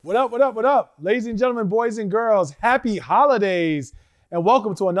What up, what up, what up? Ladies and gentlemen, boys and girls, happy holidays, and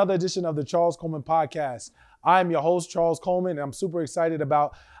welcome to another edition of the Charles Coleman Podcast. I am your host, Charles Coleman, and I'm super excited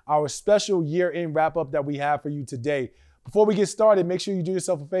about our special year-end wrap-up that we have for you today. Before we get started, make sure you do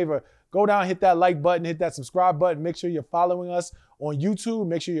yourself a favor. Go down, hit that like button, hit that subscribe button. Make sure you're following us on YouTube.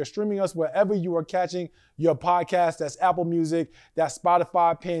 Make sure you're streaming us wherever you are catching your podcast. That's Apple Music, that's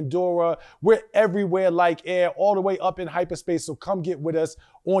Spotify, Pandora. We're everywhere like air, all the way up in hyperspace. So come get with us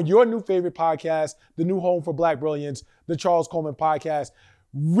on your new favorite podcast, the new home for Black Brilliance, the Charles Coleman Podcast.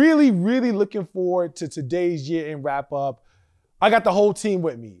 Really, really looking forward to today's year-end wrap-up. I got the whole team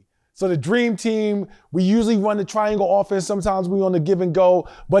with me. So the dream team, we usually run the triangle offense. Sometimes we on the give and go.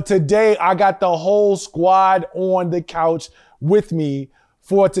 But today I got the whole squad on the couch with me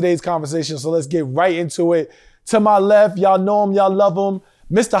for today's conversation. So let's get right into it. To my left, y'all know him, y'all love him.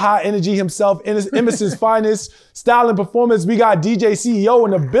 Mr. High Energy himself, Emerson's finest, style and performance. We got DJ CEO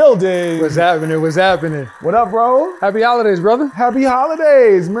in the building. What's happening? What's happening? What up, bro? Happy holidays, brother. Happy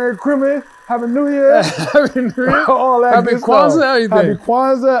holidays. Merry Christmas. Happy New Year. Happy New Year. All that Happy good Kwanzaa, stuff. everything. Happy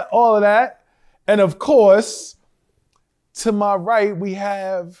Kwanzaa, all of that. And of course, to my right, we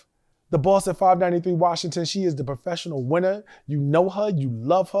have the boss at 593 Washington. She is the professional winner. You know her, you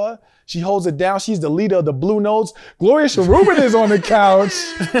love her. She holds it down. She's the leader of the Blue Notes. Gloria Sharubin is on the couch.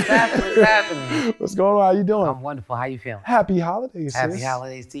 What's happening? What's going on? How you doing? I'm wonderful. How you feeling? Happy holidays, Happy sis.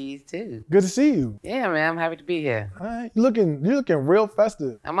 holidays to you too. Good to see you. Yeah, man. I'm happy to be here. All right. You're looking real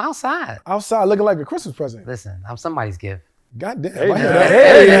festive. I'm outside. Outside looking like a Christmas present. Listen, I'm somebody's gift. God damn. Hey, I hear now.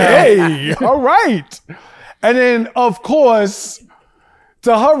 that. Hey. All right. And then, of course,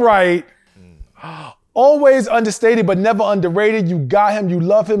 to her right, always understated but never underrated. You got him, you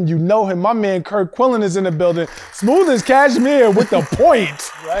love him, you know him. My man Kirk Quillen is in the building. Smooth as cashmere with the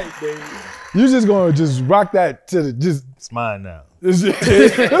point. Right, baby. You just gonna just rock that to the just It's mine now.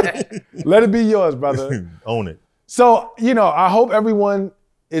 let it be yours, brother. Own it. So, I hope everyone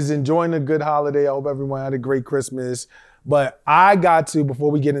is enjoying a good holiday. I hope everyone had a great Christmas. But I got to,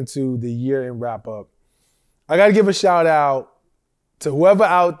 before we get into the year-end wrap-up, I got to give a shout out to whoever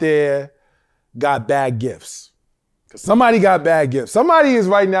out there got bad gifts. 'Cause somebody got bad gifts. Somebody is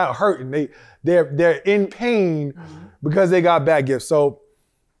right now hurting. They're in pain because they got bad gifts. So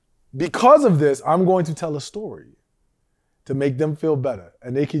because of this, I'm going to tell a story to make them feel better.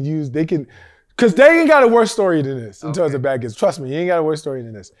 And because they ain't got a worse story than this in terms of bad gifts. Trust me, you ain't got a worse story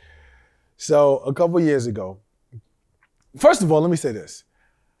than this. So a couple years ago, first of all, let me say this.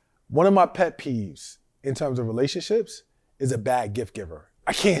 One of my pet peeves in terms of relationships is a bad gift giver.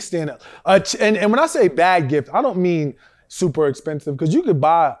 I can't stand it. And when I say bad gift, I don't mean super expensive, because you could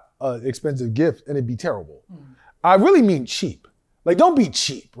buy an expensive gift and it'd be terrible. I really mean cheap. Like, don't be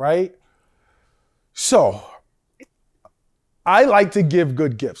cheap, right? So I like to give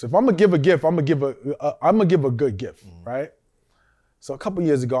good gifts. If I'm gonna give a gift, I'm gonna give a good gift, right? So a couple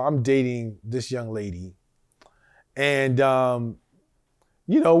years ago, I'm dating this young lady, and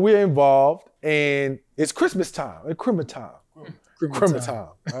we're involved, and it's Christmas time, Christmas time,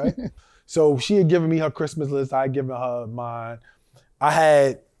 right? So she had given me her Christmas list. I had given her mine.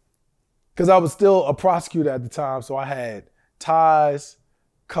 Because I was still a prosecutor at the time, so I had ties,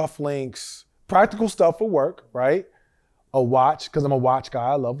 cufflinks, practical stuff for work, right? A watch, because I'm a watch guy.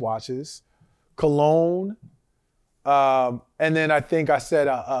 I love watches. Cologne. And then I think I said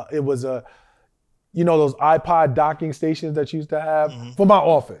it was those iPod docking stations that you used to have for my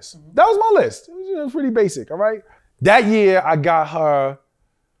office. That was my list. It was pretty basic, all right? That year, I got her,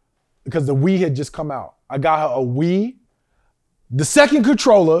 because the Wii had just come out, I got her a Wii, the second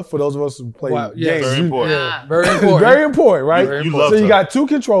controller, for those of us who play games. Very important. Yeah, very important. Very important, right? Very You important. love So you her. got 2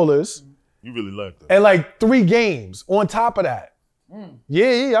 controllers You really like that. and like 3 games on top of that.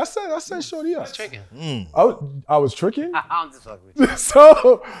 Yeah, I said shorty up. It's chicken. I was tricking. I'm just fucking with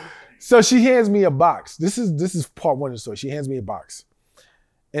you. So she hands me a box. This is part 1 of the story. She hands me a box.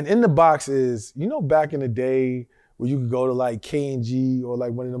 And in the box is, back in the day where you could go to like K&G or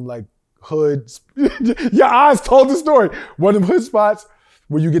like one of them like hoods. Your eyes told the story. One of them hood spots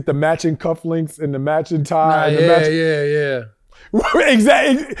where you get the matching cufflinks and the matching tie. And the Yeah.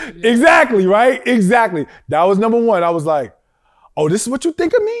 Exactly, right? Exactly. That was number 1. I was like, oh, this is what you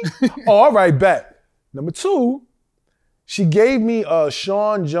think of me? Oh, all right, bet. Number 2, she gave me a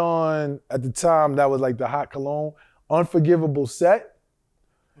Sean John, at the time, that was like the hot cologne, Unforgivable set.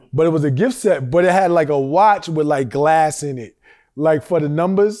 But it was a gift set, but it had like a watch with like glass in it. Like for the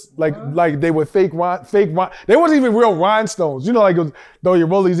numbers, like they were fake, they wasn't even real rhinestones. Like it was, throw your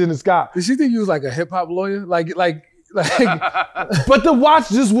rollies in the sky. Did she think you was like a hip hop lawyer? Like, But the watch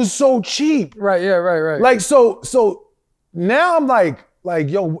just was so cheap. right, yeah, right. Like, so now I'm like, Like,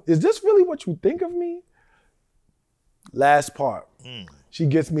 yo, is this really what you think of me? Last part. She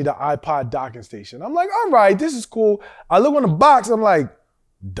gets me the iPod docking station. I'm like, all right, this is cool. I look on the box, I'm like,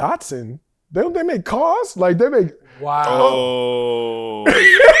 Datsun? Don't they make cars? Like, they make... Wow. Oh.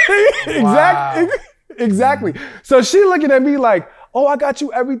 Exactly. So she looking at me like, oh, I got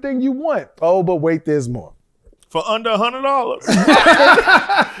you everything you want. Oh, but wait, there's more. For under $100.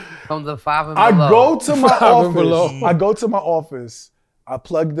 From the 5 and I below. go to my Five and below. office. I go to my office. I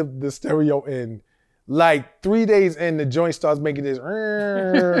plug the stereo in. Like 3 days in, the joint starts making this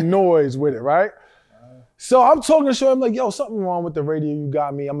noise with it, right? So I'm talking to her. I'm like, yo, something wrong with the radio you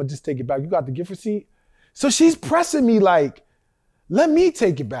got me. I'm going to just take it back. You got the gift receipt? So she's pressing me like, let me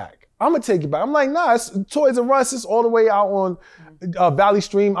take it back. I'm going to take it back. I'm like, nah, it's Toys R Us. It's all the way out on Valley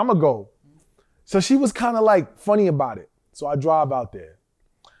Stream. I'm going to go. So she was kind of like funny about it. So I drive out there.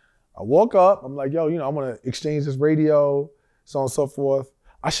 I walk up. I'm like, yo, I want to exchange this radio, so on and so forth.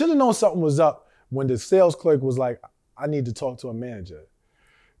 I should have known something was up when the sales clerk was like, I need to talk to a manager.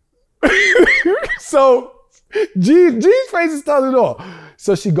 So G's face is telling it all.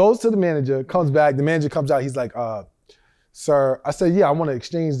 So she goes to the manager, comes back. The manager comes out. He's like, sir, I said, yeah, I want to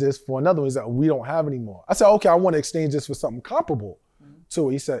exchange this for another one. He's like, we don't have any more. I said, okay, I want to exchange this for something comparable to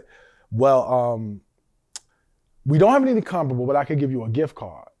it. He said, well, we don't have anything comparable, but I could give you a gift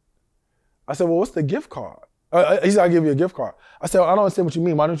card. I said, well, what's the gift card? He said, I'll give you a gift card. I said, I don't understand what you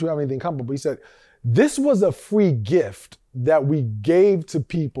mean. Why don't you have anything comparable? He said, this was a free gift that we gave to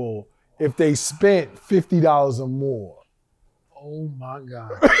people if they spent $50 or more. Oh my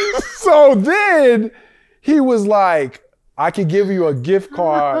God. So then he was like, I could give you a gift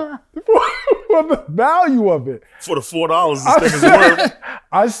card for the value of it. For the $4 this thing is worth.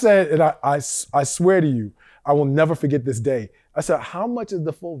 I said, and I swear to you, I will never forget this day. I said, how much is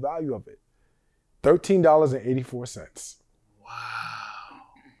the full value of it? $13.84. Wow.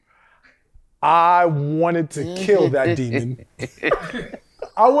 I wanted to kill that demon.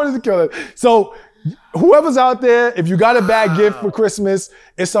 I wanted to kill it. So whoever's out there, if you got a bad gift for Christmas,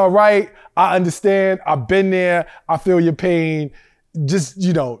 it's all right. I understand. I've been there. I feel your pain. Just, you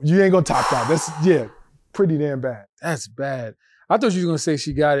ain't gonna top that. That's, pretty damn bad. That's bad. I thought you were gonna say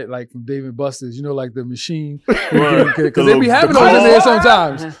she got it like from Dave & Buster's, like the machine. Right. Because they be having those in there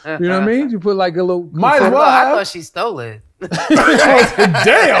sometimes. You know what I mean? You put like a little. Might as well I have. thought she stole it.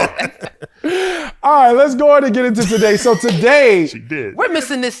 Damn. All right, let's go ahead and get into today. So today, She did. We're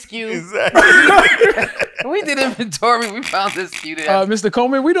missing this SKU. Exactly. We did inventory. We found this SKU there. Mr.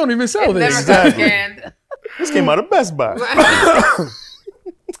 Coleman, we don't even sell this. Never got scanned. This came out of Best Buy.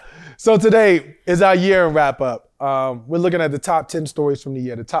 So today is our year in wrap up. We're looking at the top 10 stories from the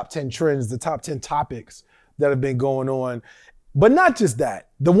year, the top 10 trends, the top 10 topics that have been going on. But not just that,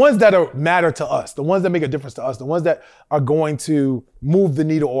 the ones that matter to us, the ones that make a difference to us, the ones that are going to move the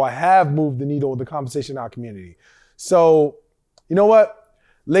needle or have moved the needle of the conversation in our community. So, you know what?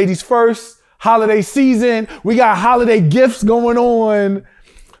 Ladies first, holiday season. We got holiday gifts going on.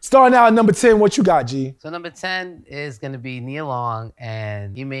 Starting out at number 10, what you got, G? So number 10 is going to be Nia Long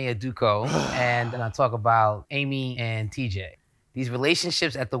and Ime Aduko. And then I'll talk about Amy and TJ. These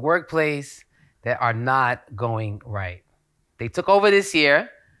relationships at the workplace that are not going right. They took over this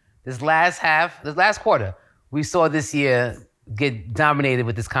year. This last quarter, we saw this year get dominated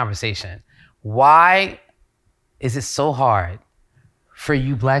with this conversation. Why is it so hard for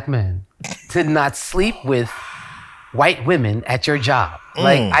you black men to not sleep with white women at your job?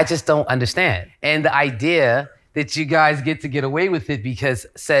 Like, I just don't understand. And the idea that you guys get to get away with it because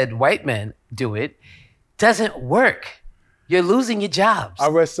said white men do it doesn't work. You're losing your jobs. I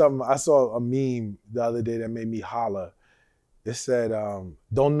read something, I saw a meme the other day that made me holler. It said,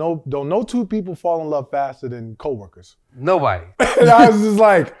 don't know two people fall in love faster than coworkers. Nobody. And I was just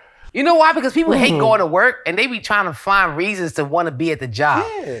like, You know why? Because people hate going to work and they be trying to find reasons to want to be at the job.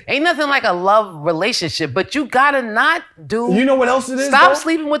 Yeah. Ain't nothing like a love relationship, but you gotta not do. you know what else it is? Stop though?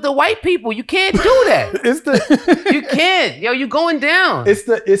 sleeping with the white people. You can't do that. It's the, You can't. Yo, you going down. it's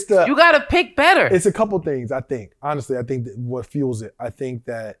the, You gotta pick better. it's a couple things, I think. Honestly, I think that what fuels it, I think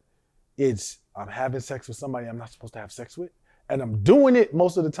that I'm having sex with somebody I'm not supposed to have sex with. And I'm doing it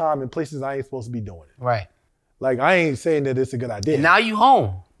most of the time in places I ain't supposed to be doing it. Right. Like, I ain't saying that it's a good idea. And now you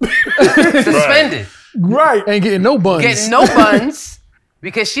home. Suspended. Right. Ain't getting no buns. Getting no buns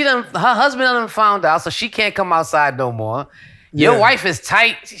because her husband done found out, so she can't come outside no more. Your Yeah. wife is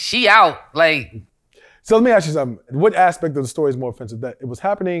tight. She out. Like, So let me ask you something. What aspect of the story is more offensive? That it was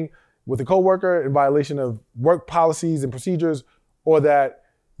happening with a coworker in violation of work policies and procedures, or that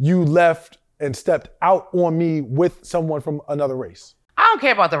you left and stepped out on me with someone from another race? I don't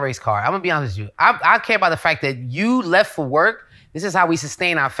care about the race car. I'm gonna be honest with you. I care about the fact that you left for work This is how we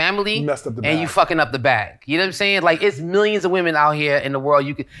sustain our family. You messed up the and bag. you fucking up the bag. You know what I'm saying? Like, it's millions of women out here in the world.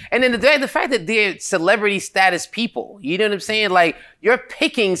 And then the fact that they're celebrity status people. You know what I'm saying? Like, your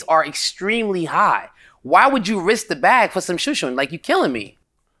pickings are extremely high. Why would you risk the bag for some shushun? Like, you killing me.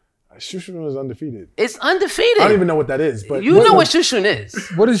 Shushun is undefeated. It's undefeated. I don't even know what that is, but You know what shushun is.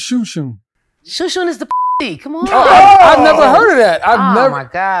 What is shoo-shoo? Shushun is the p***. Come on. I've never heard of that. Oh my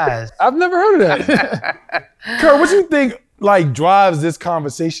gosh. I've never heard of that. Kurt, what do you think like drives this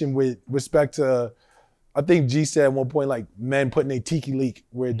conversation with respect to, I think G said at one point, like men putting a tiki leak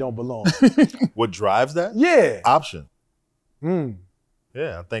where it don't belong. What drives that? Yeah. Option. Mm.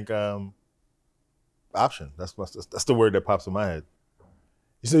 Yeah, I think option. That's the word that pops in my head.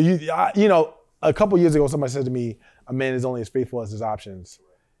 So you know, a couple years ago, somebody said to me, a man is only as faithful as his options.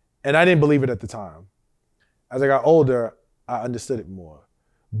 And I didn't believe it at the time. As I got older, I understood it more.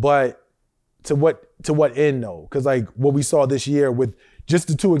 But to what end though? Because like what we saw this year with just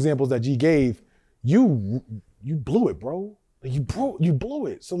the two examples that G gave, you blew it, bro. Like, you blew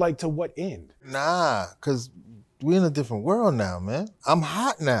it. So like to what end? Nah, because we're in a different world now, man. I'm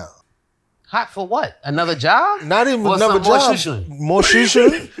hot now. Hot for what? Another job? Not even Or another some more job. shushun? More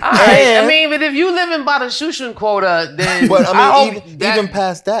shushu. All right. I mean, but if you living by the shushun quota, then But I mean, hope that- even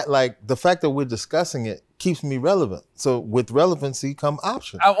past that, like the fact that we're discussing it keeps me relevant. So with relevancy come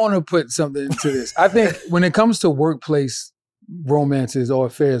options. I want to put something into this. I think when it comes to workplace romances or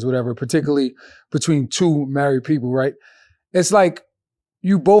affairs, whatever, particularly between two married people, right? It's like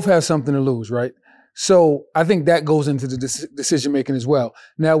you both have something to lose, right? So I think that goes into the decision making as well.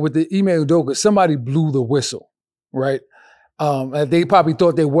 Now with the Ime Udoka, somebody blew the whistle, right? They probably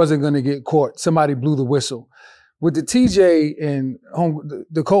thought they wasn't going to get caught. Somebody blew the whistle. With the TJ and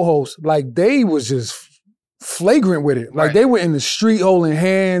the co-host, like they was just flagrant with it. Like Right. they were in the street holding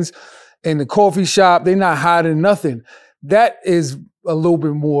hands, in the coffee shop. They're not hiding nothing. That is a little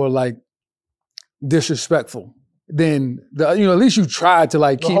bit more like disrespectful than at least you tried to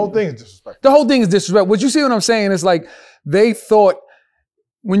like The keep. whole thing is disrespectful. The whole thing is disrespectful. What you see what I'm saying? It's like they thought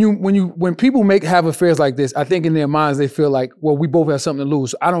when people have affairs like this, I think in their minds they feel like, well, we both have something to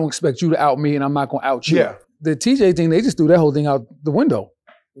lose. So I don't expect you to out me and I'm not gonna out you. Yeah. The TJ thing, they just threw that whole thing out the window.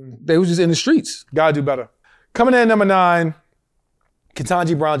 They was just in the streets. Gotta do better. Coming in at number 9,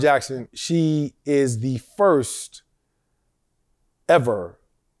 Ketanji Brown Jackson. She is the first ever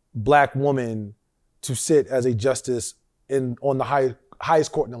Black woman to sit as a justice on the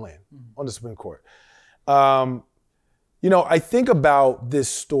highest court in the land, on the Supreme Court. I think about this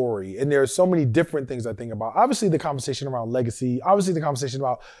story, and there are so many different things I think about. Obviously, the conversation around legacy, obviously the conversation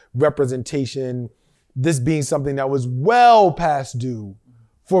about representation, this being something that was well past due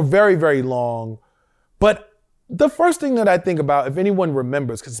for very, very long. But the first thing that I think about, if anyone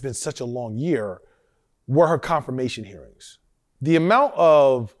remembers, because it's been such a long year, were her confirmation hearings. The amount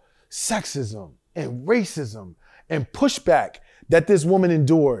of sexism and racism and pushback that this woman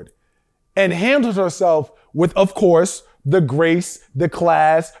endured and handled herself with, of course, the grace, the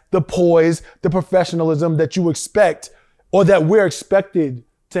class, the poise, the professionalism that you expect or that we're expected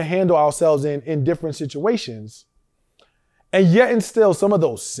to handle ourselves in different situations. And yet and still, some of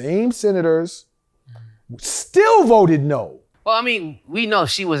those same senators still voted no. Well, I mean, we know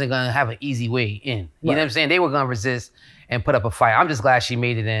she wasn't going to have an easy way in. You know what I'm saying? They were going to resist and put up a fight. I'm just glad she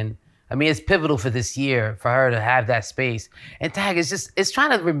made it in. I mean, it's pivotal for this year for her to have that space. And Tag, it's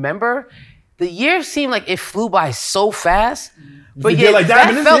trying to remember. The year seemed like it flew by so fast, but forget yet like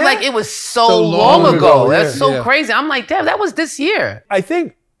that that felt year? like it was so long ago. That's so yeah. crazy. I'm like, damn, that was this year. I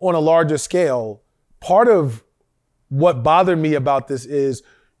think on a larger scale, part of what bothered me about this is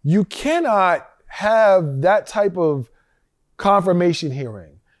you cannot have that type of confirmation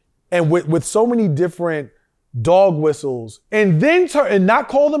hearing and with so many different dog whistles and then not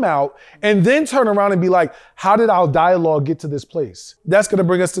call them out and then turn around and be like, how did our dialogue get to this place? That's gonna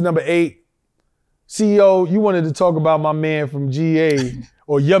bring us to number 8. CEO, you wanted to talk about my man from GA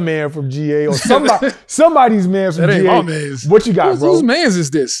or your man from GA or somebody's man from That ain't GA. my mans. What you got, bro? Whose mans is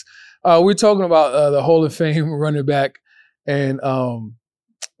this? We're talking about the Hall of Fame running back and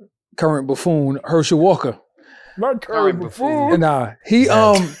current buffoon Herschel Walker. Not Curry buffoon. Nah, he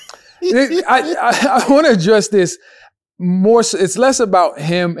I want to address this more. So it's less about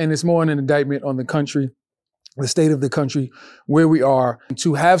him and it's more an indictment on the country, the state of the country, where we are.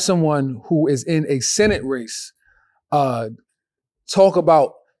 To have someone who is in a Senate race talk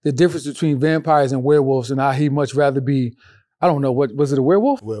about the difference between vampires and werewolves and how he'd much rather be, I don't know, what was it, a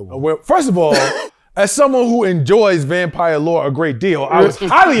werewolf? Well, first of all, As someone who enjoys vampire lore a great deal, I was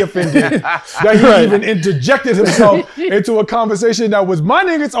highly offended that he even interjected himself into a conversation that was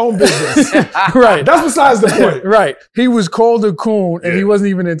minding its own business. Right. That's besides the point. Right. He was called a coon and he wasn't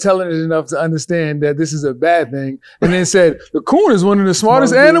even intelligent enough to understand that this is a bad thing. And then said, the coon is one of the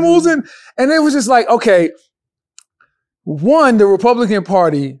smartest animals. And it was just like, okay, one, the Republican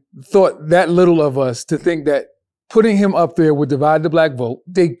Party thought that little of us to think that putting him up there would divide the black vote.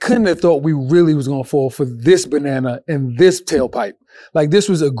 They couldn't have thought we really was going to fall for this banana and this tailpipe. Like, this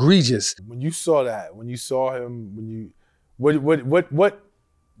was egregious. When you saw that, when you saw him, what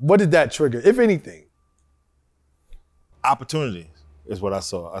did that trigger, if anything? Opportunity is what I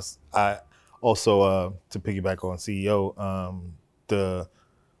saw. I also, to piggyback on CEO, the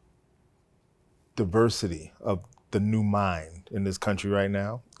diversity of the new mind in this country right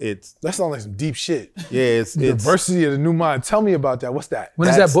now. That sounds like some deep shit. Yeah, it's Diversity of the new mind. Tell me about that. What's that? When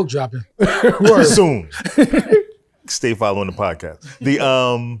is that book dropping? soon. Stay following the podcast.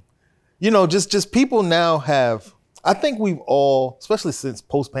 Just people now have, I think we've all, especially since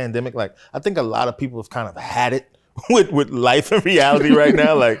post-pandemic, like I think a lot of people have kind of had it with life and reality right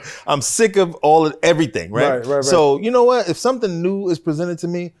now. Like I'm sick of everything, right? Right. So you know what? If something new is presented to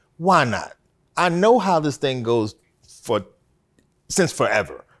me, why not? I know how this thing goes since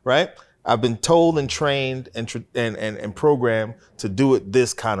forever, right? I've been told and trained and programmed to do it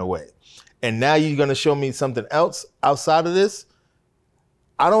this kind of way. And now you're gonna show me something else outside of this?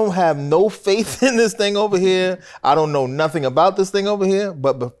 I don't have no faith in this thing over here. I don't know nothing about this thing over here,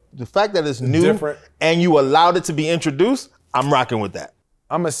 but the fact that it's new different, and you allowed it to be introduced, I'm rocking with that.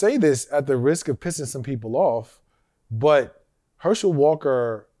 I'm gonna say this at the risk of pissing some people off, but Herschel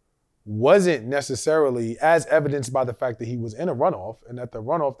Walker wasn't necessarily, as evidenced by the fact that he was in a runoff and that the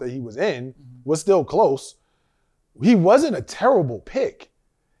runoff that he was in was still close. He wasn't a terrible pick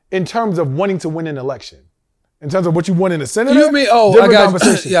in terms of wanting to win an election. In terms of what you want in a senator, You mean, different I got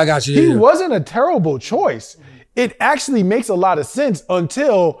conversation. Yeah, I got you. He Yeah. wasn't a terrible choice. It actually makes a lot of sense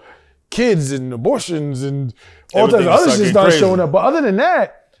until kids and abortions and all types of Everything other started shit getting start crazy. showing up. But other than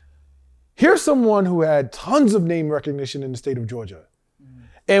that, here's someone who had tons of name recognition in the state of Georgia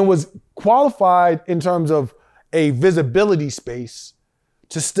and was qualified in terms of a visibility space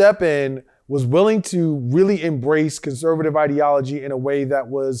to step in, was willing to really embrace conservative ideology in a way that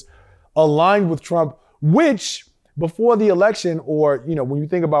was aligned with Trump, which before the election, or when you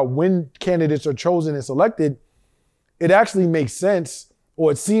think about when candidates are chosen and selected, it actually makes sense,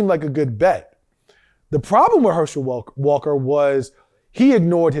 or it seemed like a good bet. The problem with Herschel Walker was he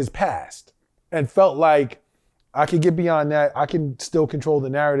ignored his past and felt like, I can get beyond that. I can still control the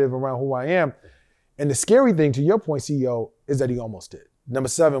narrative around who I am. And the scary thing, to your point, CEO, is that he almost did. Number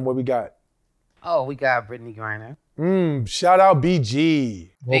 7, what we got? Oh, we got Brittany Griner. Shout out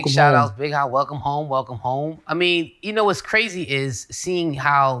BG. Big shout outs, big how welcome home. I mean, what's crazy is seeing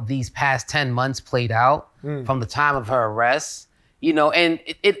how these past 10 months played out from the time of her arrest, and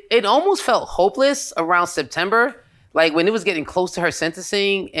it almost felt hopeless around September, like when it was getting close to her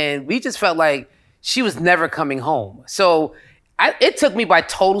sentencing, and we just felt like she was never coming home. So it took me by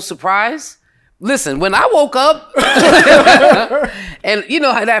total surprise. Listen, when I woke up and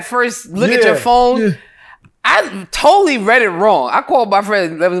that first look at your phone, I totally read it wrong. I called my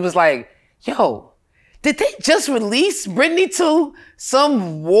friend and was like, yo, did they just release Brittany to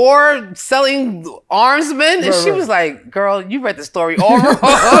some war selling armsmen? And she was like, girl, you read the story all wrong.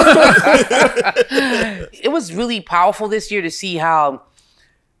 It was really powerful this year to see how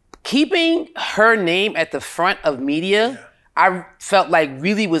keeping her name at the front of media, I felt like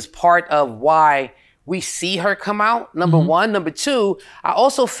really was part of why we see her come out, number one. Number two, I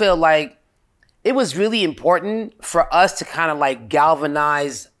also feel like it was really important for us to kind of like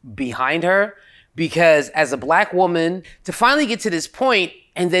galvanize behind her, because as a Black woman, to finally get to this point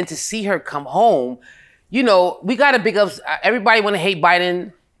and then to see her come home, we got to big up, everybody want to hate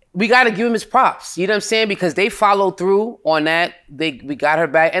Biden. We got to give him his props. You know what I'm saying? Because they followed through on that. We got her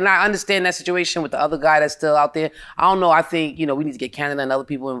back. And I understand that situation with the other guy that's still out there. I don't know. I think, we need to get Canada and other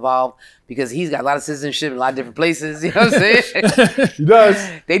people involved because he's got a lot of citizenship in a lot of different places. You know what I'm saying? He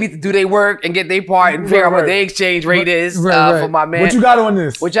does. They need to do their work and get their part and figure out what their exchange rate is for my man. What you got on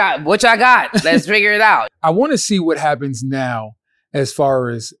this? What I got? Let's figure it out. I want to see what happens now as far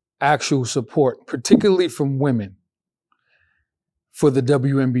as actual support, particularly from women, for the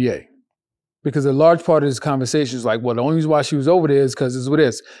WNBA. Because a large part of this conversation is like, well, the only reason why she was over there is because it's what it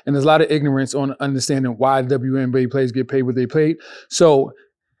is. And there's a lot of ignorance on understanding why WNBA players get paid what they paid. So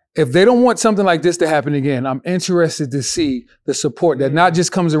if they don't want something like this to happen again, I'm interested to see the support that not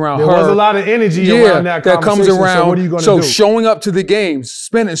just comes around There her. was a lot of energy around that comes conversation, around. so what are you gonna do? do? Showing up to the games,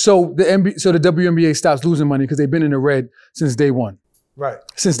 spending. So the WNBA stops losing money because they've been in the red since day one. Right.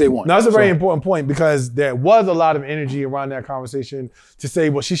 Since day one. Now, that's a very important point because there was a lot of energy around that conversation to say,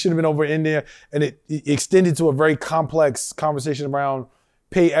 well, she should have been over in there. And it extended to a very complex conversation around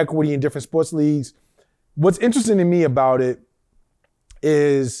pay equity in different sports leagues. What's interesting to me about it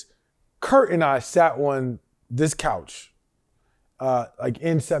is Kurt and I sat on this couch like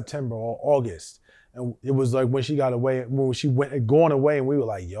in September or August. And it was like when she got away, when she went going away, and we were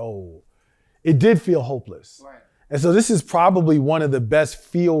like, yo, it did feel hopeless. Right. And so this is probably one of the best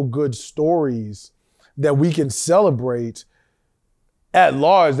feel-good stories that we can celebrate at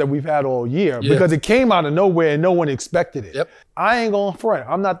large that we've had all year because it came out of nowhere and no one expected it. Yep. I ain't gonna front.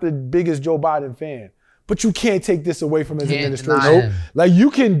 I'm not the biggest Joe Biden fan, but you can't take this away from his administration. Like you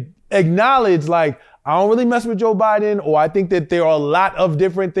can acknowledge like, I don't really mess with Joe Biden, or I think that there are a lot of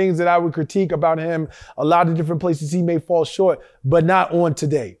different things that I would critique about him, a lot of different places he may fall short, but not on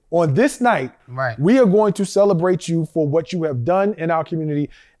today. On this night, we are going to celebrate you for what you have done in our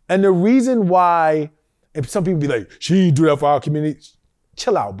community. And the reason why, if some people be like, she didn't do that for our community,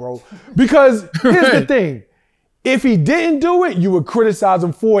 chill out, bro. Because here's the thing. If he didn't do it, you would criticize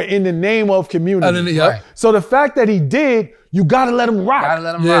him for it in the name of community. So the fact that he did, you gotta let him rock. Gotta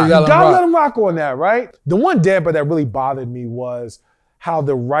let him You gotta let him rock on that, right? The one damper that really bothered me was how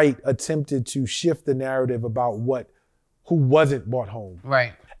the right attempted to shift the narrative about who wasn't brought home.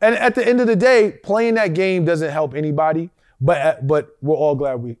 Right. And at the end of the day, playing that game doesn't help anybody, but we're all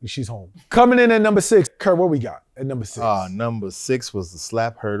glad she's home. Coming in at number 6, Kurt, what we got at number 6? Number 6 was the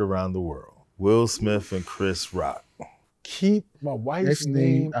slap heard around the world. Will Smith and Chris Rock. Keep my wife's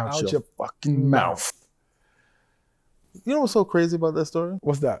name out your fucking mouth. You know what's so crazy about that story?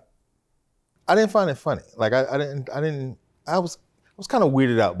 What's that? I didn't find it funny. Like I was kind of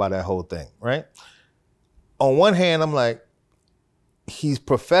weirded out by that whole thing, right? On one hand, I'm like, he's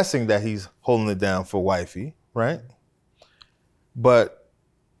professing that he's holding it down for wifey, right? But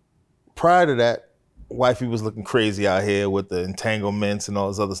prior to that, wifey was looking crazy out here with the entanglements and all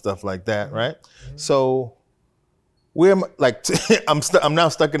this other stuff like that, right? Mm-hmm. So where am I, like I'm now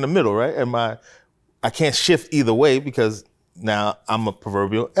stuck in the middle, right? I can't shift either way because now I'm a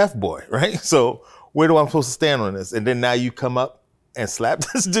proverbial F-boy, right? So where do I supposed to stand on this? And then now you come up and slap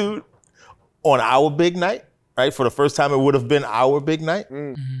this dude on our big night, right? For the first time, it would have been our big night.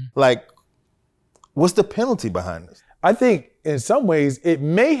 Mm-hmm. Like, what's the penalty behind this? I think in some ways it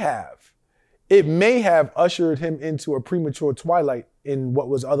may have ushered him into a premature twilight in what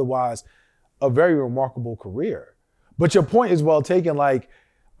was otherwise a very remarkable career. But your point is well taken. Like,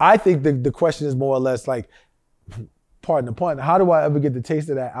 I think the question is more or less like, pardon the pun, how do I ever get the taste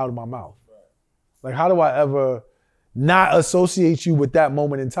of that out of my mouth? Like, how do I ever not associate you with that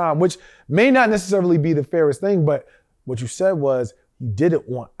moment in time, which may not necessarily be the fairest thing, but what you said was you did it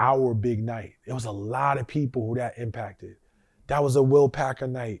on our big night. There was a lot of people who that impacted. That was a Will Packer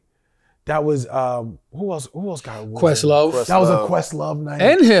night. That was, who else got awarded? Questlove. That was a Questlove night.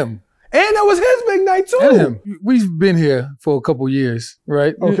 And him. And that was his big night too. And him. We've been here for a couple years,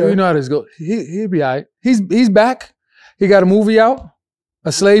 right? Okay. You know how this goes. He'll be all right. He's back. He got a movie out,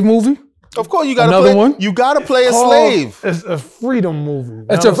 a slave movie. Of course, you got another one. You got to play a slave. It's a freedom movie.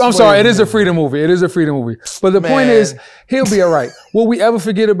 I'm sorry, it is a freedom movie. It is a freedom movie. But the point is, he'll be all right. Will we ever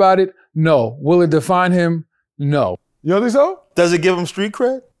forget about it? No. Will it define him? No. You don't think so? Does it give him street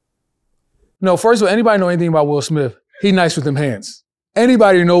cred? No. First of all, anybody know anything about Will Smith? He nice with them hands.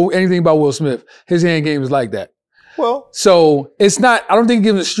 Anybody know anything about Will Smith? His hand game is like that. Well, so it's not. I don't think it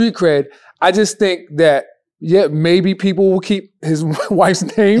gives him street cred. I just think that. Yeah, maybe people will keep his wife's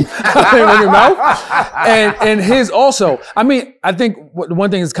name in their mouth. And his also. I mean, I think the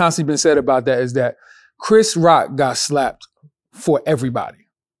one thing that's constantly been said about that is that Chris Rock got slapped for everybody.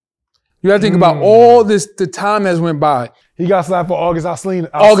 You gotta think about all this, the time has went by. He got slapped for August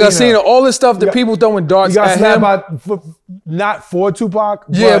Alsina. All this stuff that people throwing darts at him. He got slapped not for Tupac.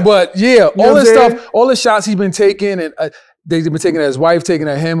 All this stuff, all the shots he's been taking and they've been taking at his wife, taking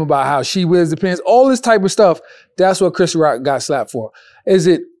at him about how she wears the pants, all this type of stuff. That's what Chris Rock got slapped for.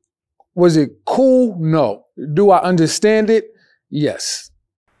 Was it cool? No. Do I understand it? Yes.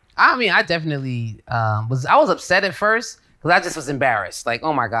 I mean, I definitely was upset at first because I just was embarrassed. Like,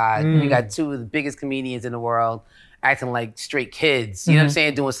 oh my God, we got two of the biggest comedians in the world acting like straight kids. You know what I'm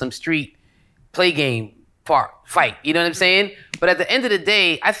saying? Doing some street play game fight. You know what I'm saying? But at the end of the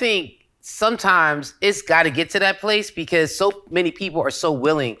day, I think sometimes it's got to get to that place because so many people are so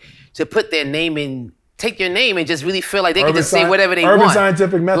willing to put their name into take your name and just really feel like they can Urban just say whatever they urban want.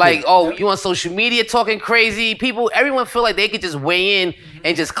 scientific method. Like, oh, you on social media talking crazy. Everyone feel like they could just weigh in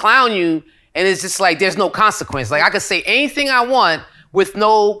and just clown you. And it's just like, there's no consequence. Like I could say anything I want with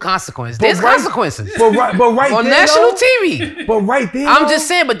no consequence. There's consequences. But right on there, national though, TV. But right there, I'm just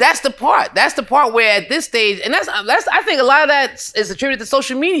saying, but that's the part. That's the part where at this stage, and that's I think a lot of that is attributed to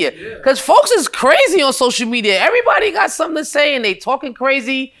social media. Because folks is crazy on social media. Everybody got something to say and they talking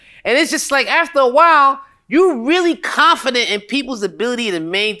crazy. And it's just like after a while, you really confident in people's ability to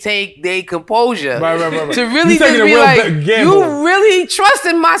maintain their composure. Right. To really just be like, you really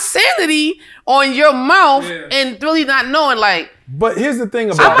trusting my sanity on your mouth and really not knowing like. But here's the thing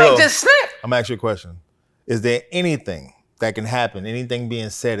about I might just slip. I'm gonna ask you a question. Is there anything that can happen, anything being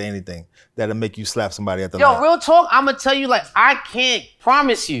said, anything that'll make you slap somebody at the Yo, line? real talk, I'm gonna tell you like, I can't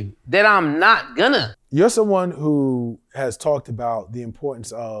promise you that I'm not gonna. You're someone who has talked about the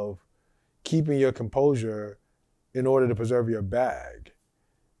importance of keeping your composure in order to preserve your bag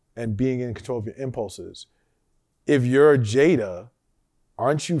and being in control of your impulses. If you're Jada,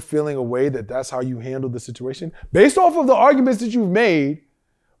 aren't you feeling a way that that's how you handle the situation? Based off of the arguments that you've made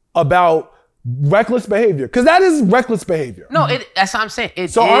about reckless behavior, because that is reckless behavior. No, that's what I'm saying.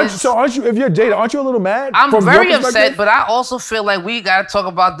 Aren't you, if you're Jada, aren't you a little mad? I'm from very your upset, perspective? but I also feel like we gotta talk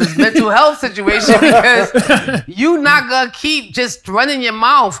about this mental health situation because you not gonna keep just running your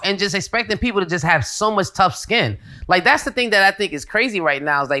mouth and just expecting people to just have so much tough skin. Like that's the thing that I think is crazy right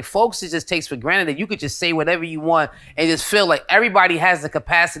now is like folks, it just takes for granted that you could just say whatever you want and just feel like everybody has the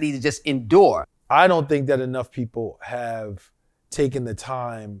capacity to just endure. I don't think that enough people have taken the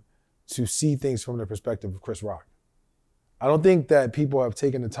time to see things from the perspective of Chris Rock. I don't think that people have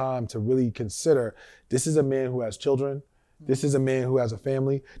taken the time to really consider this is a man who has children. This is a man who has a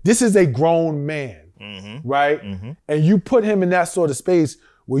family. This is a grown man, right? And you put him in that sort of space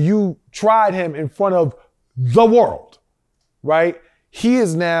where you tried him in front of the world, right? He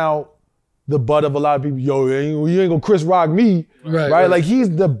is now the butt of a lot of people. Yo, you ain't gonna Chris Rock me, right? Like he's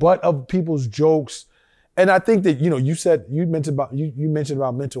the butt of people's jokes. And I think that, you mentioned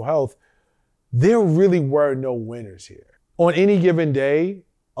about mental health. There really were no winners here. On any given day,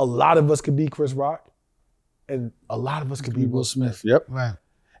 a lot of us could be Chris Rock and a lot of us could be Will Smith. Yep. Right.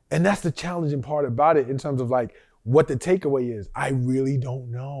 And that's the challenging part about it in terms of like what the takeaway is. I really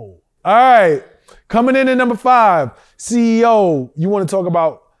don't know. All right, coming in at number 5, CEO, you want to talk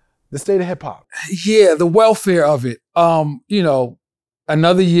about the state of hip hop? Yeah, the welfare of it.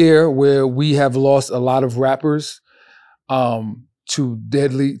 Another year where we have lost a lot of rappers to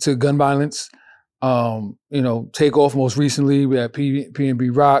gun violence. Takeoff most recently, we had P&B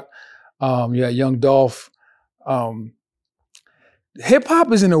Rock, you had Young Dolph. Hip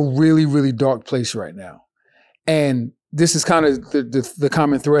hop is in a really, really dark place right now. And this is kind of the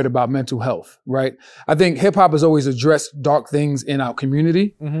common thread about mental health, right? I think hip hop has always addressed dark things in our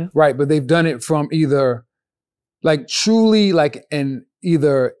community, right? But they've done it from either like truly like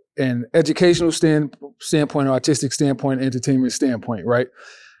either an educational standpoint, or artistic standpoint, entertainment standpoint, right?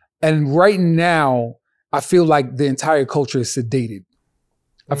 And right now, I feel like the entire culture is sedated.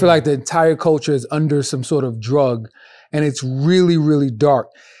 I feel like the entire culture is under some sort of drug, and it's really, really dark.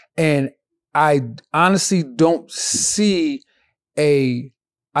 And I honestly don't see the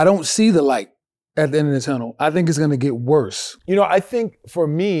light at the end of the tunnel. I think it's gonna get worse. I think for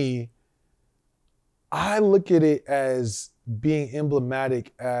me, I look at it as being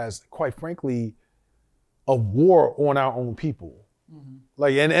emblematic as, quite frankly, a war on our own people.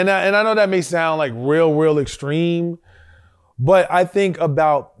 Like, and I know that may sound like real extreme, but I think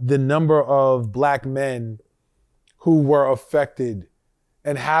about the number of Black men who were affected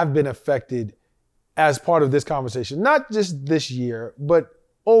and have been affected as part of this conversation, not just this year, but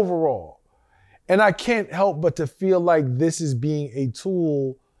overall. And I can't help but to feel like this is being a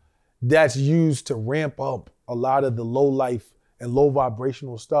tool that's used to ramp up a lot of the low life and low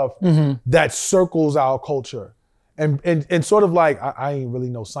vibrational stuff that circles our culture. And sort of like, I ain't really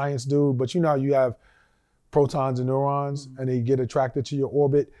no science dude, but you have protons and neurons and they get attracted to your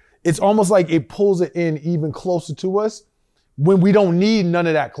orbit. It's almost like it pulls it in even closer to us when we don't need none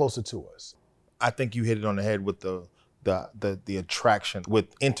of that closer to us. I think you hit it on the head with the attraction. With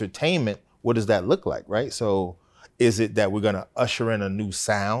entertainment, what does that look like, right? So is it that we're gonna usher in a new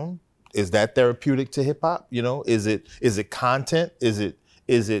sound? Is that therapeutic to hip hop? Is it content? Is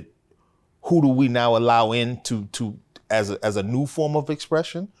it who do we now allow in to as a new form of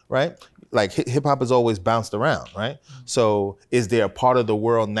expression, right? Like hip hop has always bounced around, right? So is there a part of the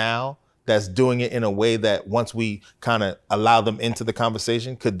world now that's doing it in a way that once we kind of allow them into the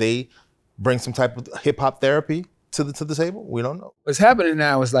conversation, could they bring some type of hip hop therapy to the table? We don't know. What's happening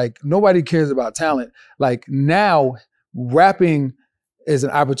now is like nobody cares about talent. Like now, rapping is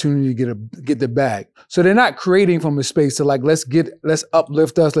an opportunity to get the bag. So they're not creating from a space to like let's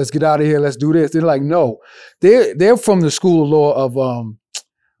uplift us, let's get out of here, let's do this. They're like no, they're from the school of law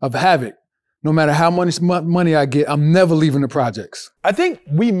of havoc. No matter how much money I get, I'm never leaving the projects. I think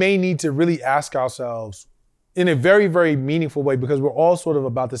we may need to really ask ourselves in a very, very meaningful way, because we're all sort of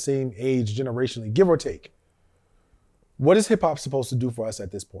about the same age generationally, give or take. What is hip hop supposed to do for us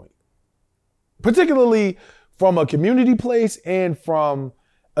at this point? Particularly from a community place and from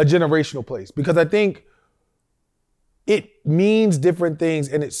a generational place, because I think it means different things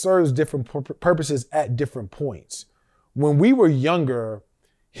and it serves different purposes at different points. When we were younger,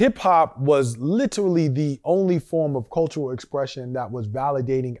 hip hop was literally the only form of cultural expression that was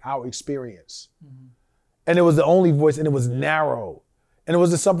validating our experience. Mm-hmm. And it was the only voice, and it was narrow. And it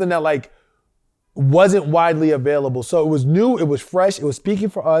was just something that like wasn't widely available. So it was new, it was fresh, it was speaking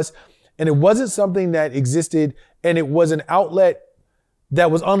for us, and it wasn't something that existed, and it was an outlet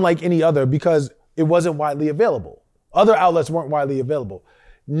that was unlike any other because it wasn't widely available. Other outlets weren't widely available.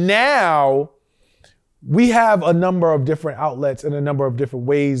 Now, we have a number of different outlets and a number of different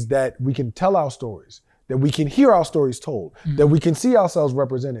ways that we can tell our stories, that we can hear our stories told, that we can see ourselves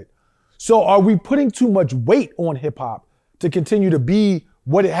represented. So are we putting too much weight on hip hop to continue to be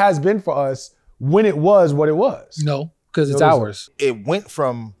what it has been for us when it was what it was? No, because it's ours. It went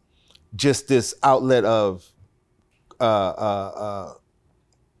from just this outlet of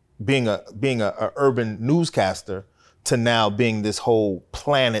being a urban newscaster to now being this whole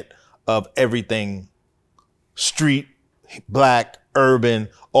planet of everything street, black, urban,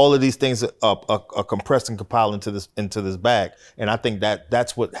 all of these things are compressed and compiled into this bag. And I think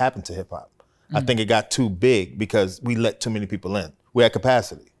that's what happened to hip hop. I think it got too big because we let too many people in. We're at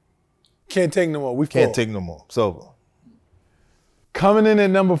capacity. Can't take no more. We can't take no more. It's over. Coming in at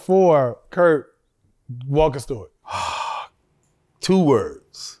number 4, Kurt, walk us through it. 2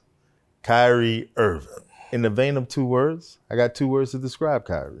 words. Kyrie Irving. In the vein of 2 words, I got 2 words to describe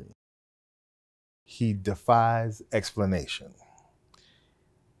Kyrie. He defies explanation.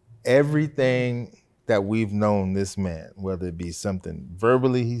 Everything that we've known this man, whether it be something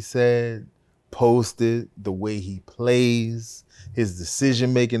verbally he said, posted, the way he plays, his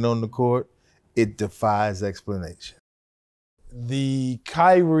decision-making on the court, it defies explanation. The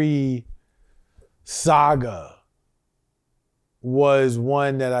Kyrie saga was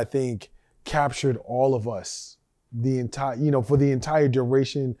one that I think captured all of us for the entire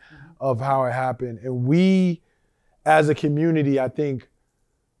duration of how it happened. And we, as a community, I think,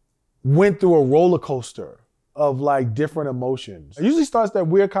 went through a roller coaster of like different emotions. It usually starts that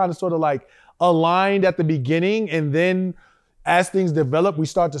we're kind of sort of like aligned at the beginning, and then as things develop, we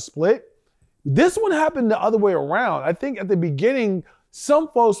start to split. This one happened the other way around. I think at the beginning, some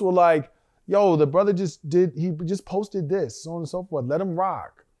folks were like, yo, the brother he just posted this, so on and so forth, let him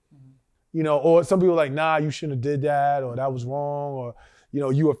rock. Mm-hmm. Or some people were like, nah, you shouldn't have did that, or that was wrong, or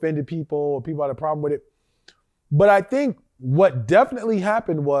you offended people, or people had a problem with it. But I think what definitely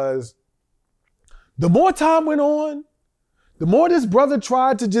happened was the more time went on, the more this brother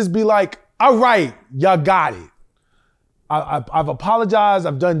tried to just be like, all right, y'all got it. I've apologized,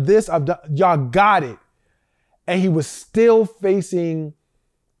 I've done this, y'all got it. And he was still facing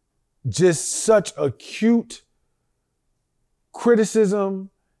just such acute criticism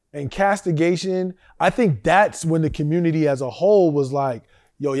and castigation. I think that's when the community as a whole was like,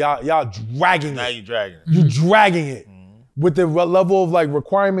 yo, y'all dragging it. Now you're dragging it. You're dragging it with the level of like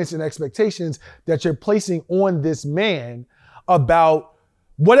requirements and expectations that you're placing on this man about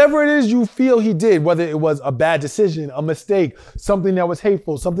whatever it is you feel he did, whether it was a bad decision, a mistake, something that was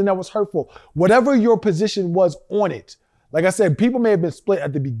hateful, something that was hurtful, whatever your position was on it. Like I said, people may have been split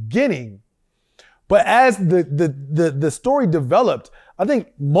at the beginning, but as the story developed, I think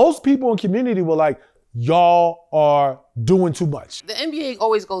most people in community were like, y'all are doing too much. The NBA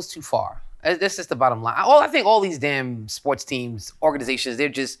always goes too far. That's just the bottom line. I think all these damn sports teams, organizations,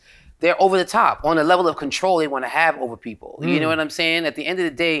 they're over the top on the level of control they want to have over people. You know what I'm saying? At the end of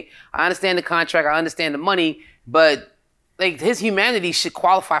the day, I understand the contract, I understand the money, but like his humanity should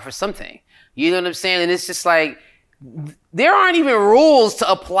qualify for something. You know what I'm saying? And it's just like, there aren't even rules to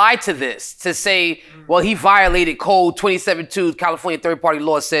apply to this to say, well, he violated code 27.2, California third-party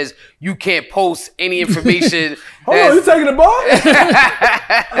law says you can't post any information. Hold on, you taking the ball?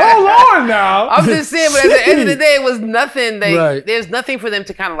 Hold on now. I'm just saying, but at the end of the day, it was nothing. There's nothing for them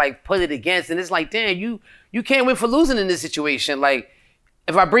to kind of like put it against. And it's like, damn, you can't win for losing in this situation. Like,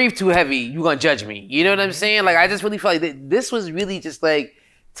 if I breathe too heavy, you're going to judge me. You know what I'm saying? Like, I just really felt like this was really just like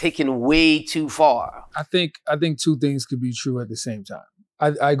taken way too far. I think two things could be true at the same time.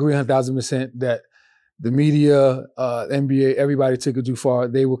 I agree 1,000% that the media, NBA, everybody took it too far.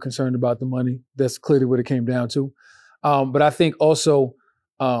 They were concerned about the money. That's clearly what it came down to. But I think also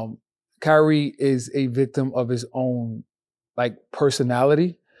Kyrie is a victim of his own like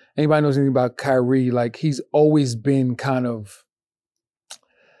personality. Anybody knows anything about Kyrie, like he's always been kind of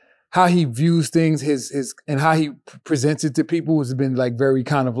how he views things, his and how he presents it to people has been like very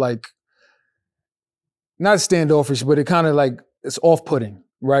kind of like not standoffish, but it kind of like it's off-putting,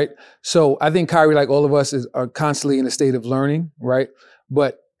 right? So I think Kyrie, like all of us, are constantly in a state of learning, right?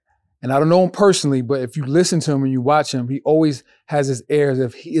 But and I don't know him personally, but if you listen to him and you watch him, he always has this air as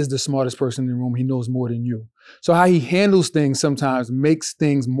if he is the smartest person in the room. He knows more than you. So how he handles things sometimes makes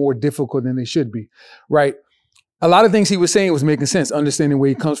things more difficult than they should be, right? A lot of things he was saying was making sense, understanding where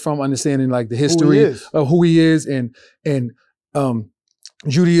he comes from, understanding like the history of who he is and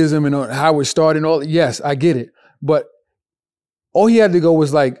Judaism and how it started and all. Yes, I get it. But all he had to go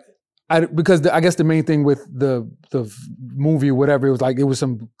was like, because I guess the main thing with the movie or whatever, it was like, it was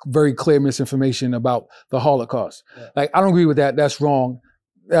some very clear misinformation about the Holocaust. Yeah. Like, I don't agree with that. That's wrong.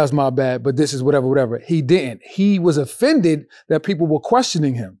 That was my bad, but this is whatever. He didn't. He was offended that people were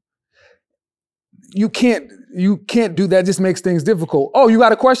questioning him. You can't do that. It just makes things difficult. Oh, you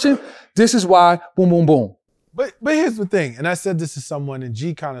got a question? This is why, boom, boom, boom. But here's the thing, and I said this to someone, and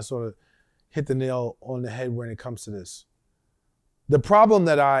G kind of sort of hit the nail on the head when it comes to this. The problem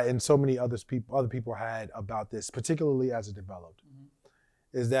that I and so many other people had about this, particularly as it developed,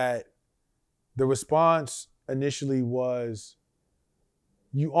 is that the response initially was,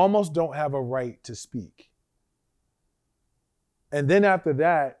 you almost don't have a right to speak. And then after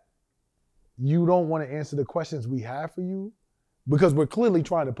that, you don't want to answer the questions we have for you because we're clearly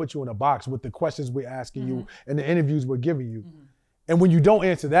trying to put you in a box with the questions we're asking you and the interviews we're giving you. And when you don't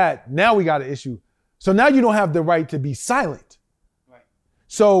answer that, now we got an issue. So now you don't have the right to be silent.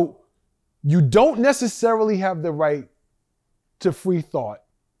 So you don't necessarily have the right to free thought,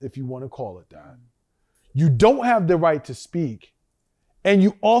 if you want to call it that. You don't have the right to speak. And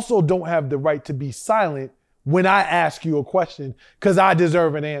you also don't have the right to be silent when I ask you a question because I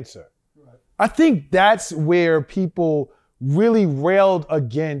deserve an answer. Right. I think that's where people really railed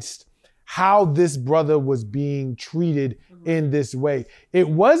against how this brother was being treated in this way. It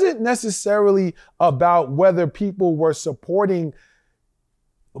wasn't necessarily about whether people were supporting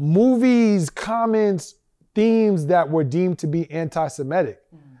movies, comments, themes that were deemed to be anti-Semitic.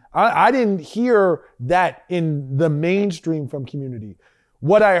 I didn't hear that in the mainstream from community.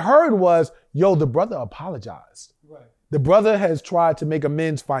 What I heard was, yo, the brother apologized. Right. The brother has tried to make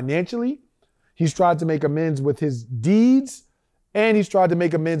amends financially. He's tried to make amends with his deeds, and he's tried to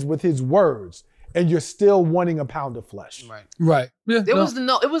make amends with his words. And you're still wanting a pound of flesh. Right. Yeah, it was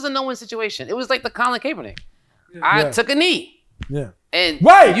a no-win situation. It was like the Colin Kaepernick. I took a knee. Yeah. And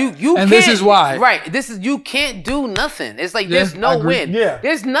right. you and can't, this is why. Right. You can't do nothing. It's like there's no win. Yeah.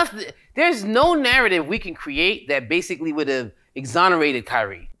 There's nothing. There's no narrative we can create that basically would have exonerated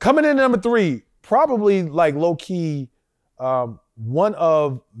Kyrie. Coming in number 3, probably like low key, one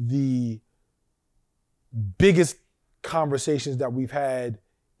of the biggest conversations that we've had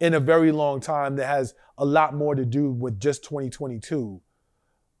in a very long time that has a lot more to do with just 2022.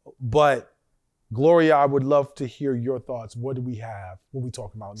 But Gloria, I would love to hear your thoughts. What do we have? What are we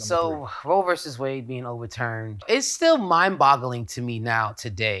talking about? Number 3. Roe versus Wade being overturned. It's still mind-boggling to me now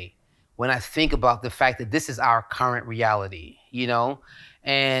today when I think about the fact that this is our current reality, you know?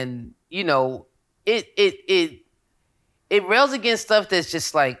 And, you know, it rails against stuff that's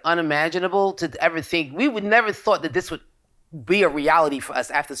just like unimaginable to ever think. We would never thought that this would be a reality for us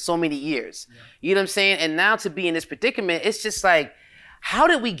after so many years. Yeah. You know what I'm saying? And now to be in this predicament, it's just like, how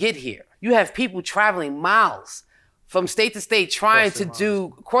did we get here? You have people traveling miles from state to state trying to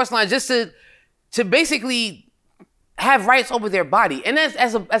do cross lines just to basically have rights over their body. And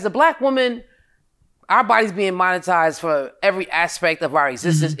as a Black woman, our body's being monetized for every aspect of our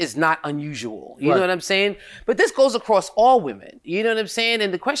existence is not unusual. You know what I'm saying? But this goes across all women. You know what I'm saying?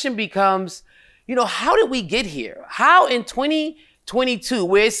 And the question becomes, you know, how did we get here? How in 2022,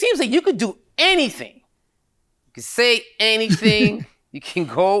 where it seems like you could do anything, you can say anything, you can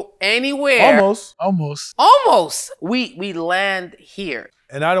go anywhere. Almost. We land here.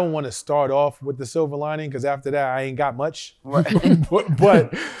 And I don't want to start off with the silver lining because after that I ain't got much. Right.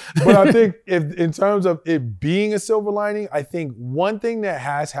 but I think if in terms of it being a silver lining, I think one thing that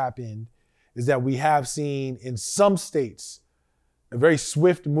has happened is that we have seen in some states a very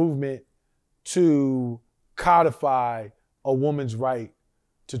swift movement to codify a woman's right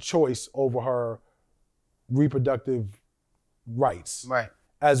to choice over her reproductive rights. Right.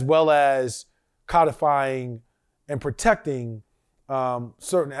 as well as codifying and protecting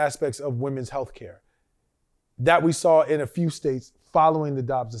certain aspects of women's health care that we saw in a few states following the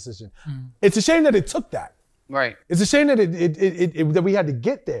Dobbs decision. It's a shame that it took that. Right. It's a shame that that we had to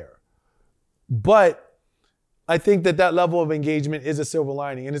get there. But I think that level of engagement is a silver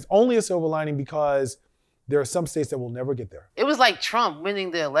lining. And it's only a silver lining because there are some states that will never get there. It was like Trump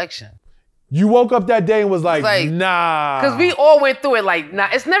winning the election. You woke up that day and was like nah. Because we all went through it like, nah,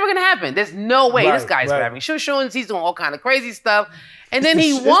 it's never going to happen. There's no way this guy's right. grabbing shushuns. He's doing all kind of crazy stuff. And then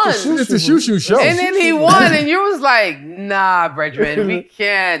he won. It's the shoo-shoo show. And then he won, and you was like, nah, brethren, we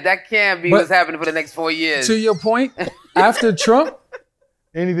can't. That can't be what's happening for the next 4 years. To your point, after Trump,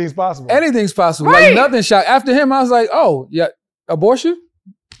 anything's possible. anything's possible. Right. Like nothing shot. After him, I was like, oh, yeah, abortion?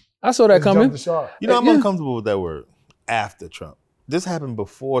 I saw that Just coming. jumped the shark. You know, I'm uncomfortable with that word, after Trump. This happened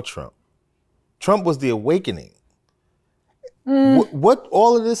before Trump. Trump was the awakening. What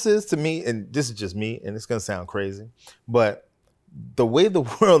all of this is to me, and this is just me, and it's going to sound crazy, but the way the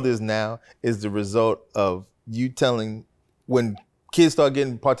world is now is the result of you telling, when kids start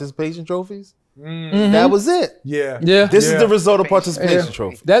getting participation trophies, that was it. Yeah. This is the result of participation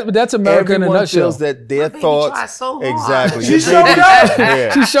trophy. That's America in a Everyone nutshell. feels that their baby thoughts tried so hard. exactly. She Your showed baby- up.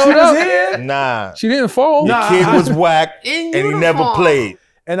 Yeah. She showed up. Nah. She didn't fall. Your kid was whack In and he never uniform. played.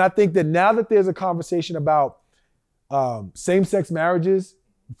 And I think that now that there's a conversation about same-sex marriages,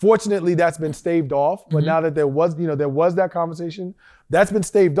 fortunately that's been staved off. But now that there was that conversation, that's been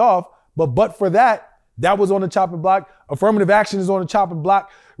staved off. But for that was on the chopping block. Affirmative action is on the chopping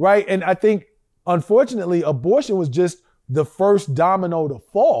block, right? And I think, unfortunately, abortion was just the first domino to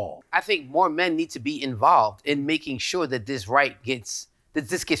fall. I think more men need to be involved in making sure that this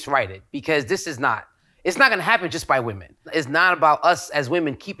gets righted, because it's not going to happen just by women. It's not about us as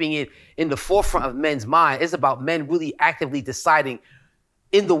women keeping it in the forefront of men's mind. It's about men really actively deciding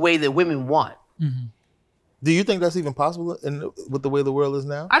in the way that women want. Do you think that's even possible with the way the world is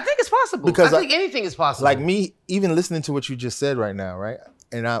now? I think it's possible. Because I think anything is possible. Like me, even listening to what you just said right now, right?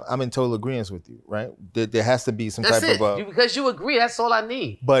 And I'm in total agreement with you, right? There has to be some that's type it. of Because you agree, that's all I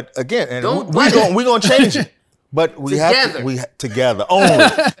need. But again, and Don't we're fight going to change it. But we have Together. to, together only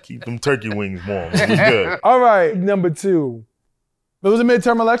keep them turkey wings warm. We good. All right, number 2. There was a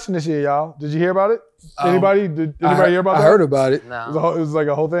midterm election this year, y'all. Did you hear about it? Anybody? Did anybody hear about that? I heard about it. No. It was like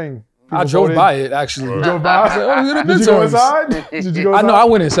a whole thing. I People drove voted. by it, actually. You drove by? Oh, Did you go inside? Did you go I inside? know, I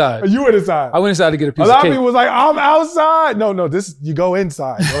went inside. You went inside. I went inside to get a piece A lot of of cake. people was like, I'm outside. No, this you go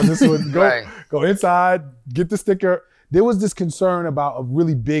inside. Right. Go inside, get the sticker. There was this concern about a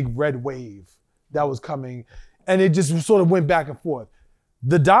really big red wave that was coming, and it just sort of went back and forth.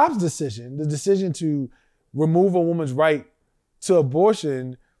 The Dobbs decision, the decision to remove a woman's right to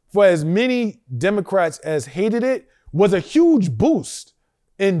abortion, for as many Democrats as hated it, was a huge boost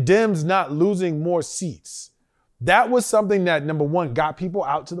in Dems not losing more seats. That was something that, number one, got people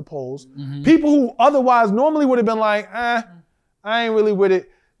out to the polls. People who otherwise normally would have been like, I ain't really with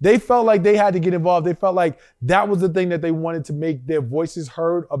it. They felt like they had to get involved. They felt like that was the thing that they wanted to make their voices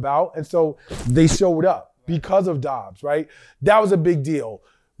heard about. And so they showed up because of Dobbs, right? That was a big deal.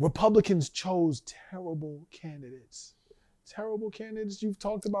 Republicans chose terrible candidates. Terrible candidates. You've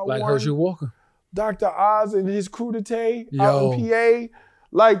talked about Like one. Herschel Walker. Dr. Oz and his crudité Yo. out in PA.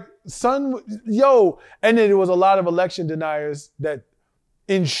 Like, and then there was a lot of election deniers that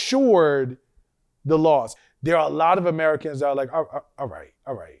ensured the loss. There are a lot of Americans that are like, all right.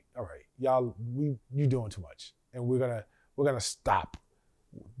 Y'all, you doing too much. And we're gonna stop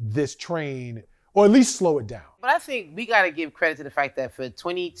this train, or at least slow it down. But I think we got to give credit to the fact that for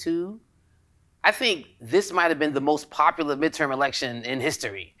 22, I think this might have been the most popular midterm election in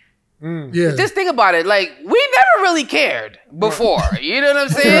history. Yeah. Just think about it. Like, we never really cared before. You know what I'm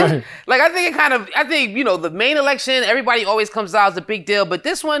saying? Right. Like, I think, the main election, everybody always comes out as a big deal. But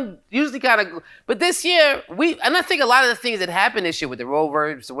this one usually but this year, and I think a lot of the things that happened this year with the Roe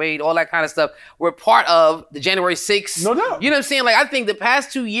versus Wade, all that kind of stuff, were part of the January 6th. No doubt. You know what I'm saying? Like, I think the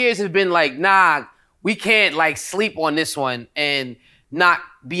past 2 years have been like, nah, we can't like sleep on this one and not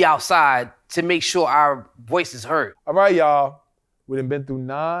be outside to make sure our voice is heard. All right, y'all. We done been through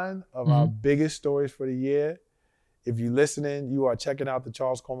 9 of our biggest stories for the year. If you're listening, you are checking out the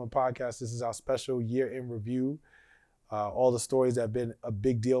Charles Coleman Podcast. This is our special year in review. All the stories that have been a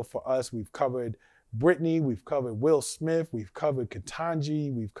big deal for us. We've covered Britney, we've covered Will Smith, we've covered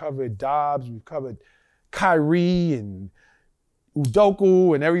Ketanji, we've covered Dobbs, we've covered Kyrie and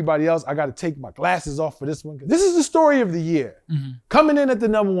Udoka and everybody else. I got to take my glasses off for this one. This is the story of the year. Coming in at the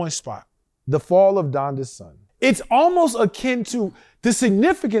number 1 spot, the fall of Donda's son. It's almost akin to the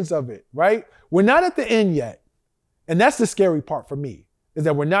significance of it, right? We're not at the end yet. And that's the scary part for me. is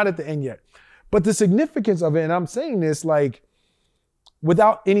that we're not at the end yet. But the significance of it, and I'm saying this like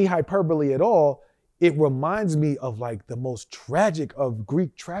without any hyperbole at all, it reminds me of like the most tragic of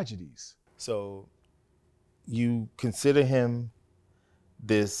Greek tragedies. So you consider him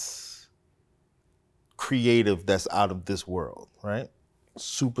this creative that's out of this world, right?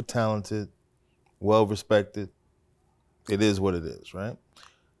 Super talented, well respected. It is what it is, right?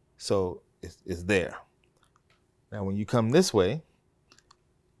 So it's there. Now, when you come this way,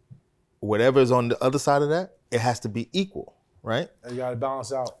 whatever is on the other side of that, it has to be equal, right? And you gotta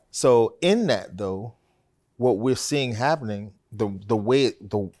balance out. So in that though, what we're seeing happening,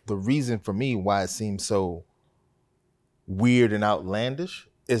 the reason for me why it seems so weird and outlandish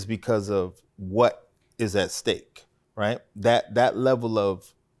is because of what is at stake, right? That level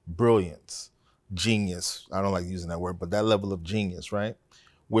of brilliance, genius, I don't like using that word, but that level of genius, right?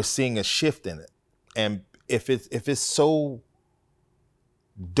 We're seeing a shift in it. And if it's so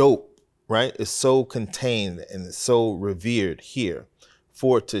dope, right? It's so contained and it's so revered here,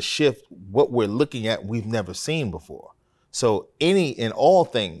 for it to shift, what we're looking at, we've never seen before. So any and all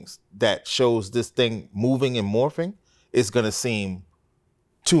things that shows this thing moving and morphing is gonna seem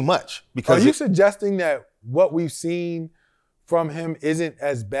too much. Because are you suggesting that what we've seen from him isn't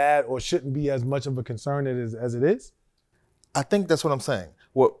as bad or shouldn't be as much of a concern as it is? I think that's what I'm saying.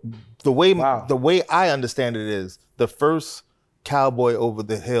 The way I understand it is the first cowboy over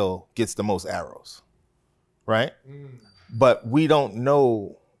the hill gets the most arrows, right? But we don't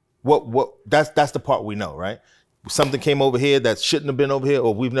know what that's the part we know, right? Something came over here that shouldn't have been over here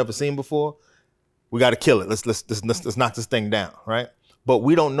or we've never seen before. We got to kill it. Let's knock this thing down, right? But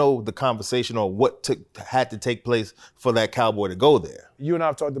we don't know the conversation or what had to take place for that cowboy to go there. You and I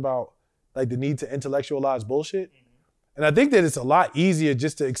have talked about like the need to intellectualize bullshit. And I think that it's a lot easier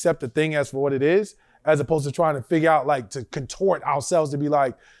just to accept the thing as for what it is, as opposed to trying to figure out, like, to contort ourselves to be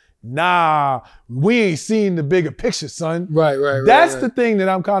like, nah, we ain't seen the bigger picture, son. Right. That's the thing that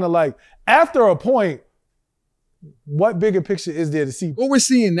I'm kind of like, after a point, what bigger picture is there to see? What we're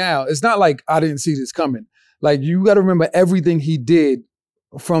seeing now, it's not like I didn't see this coming. Like, you got to remember everything he did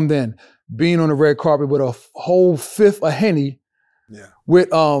from then. Being on the red carpet with a whole fifth of Henny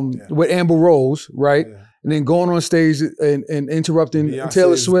with Amber Rose, right? Yeah. And then going on stage and interrupting Beyonce's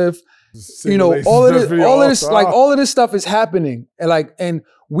Taylor Swift. You know, all of this stuff is happening. And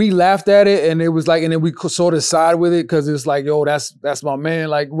we laughed at it, and it was like, and then we sort of side with it because it's like, yo, that's my man,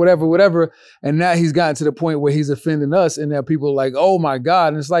 like whatever. And now he's gotten to the point where he's offending us, and now people are like, oh my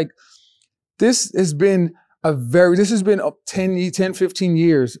God. And it's like, this has been 10, 15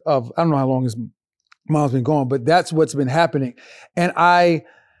 years of, I don't know how long his mom's been gone, but that's what's been happening. And I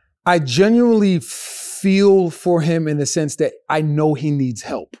genuinely feel for him in the sense that I know he needs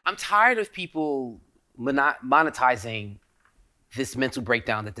help. I'm tired of people monetizing this mental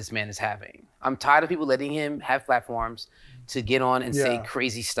breakdown that this man is having. I'm tired of people letting him have platforms to get on and say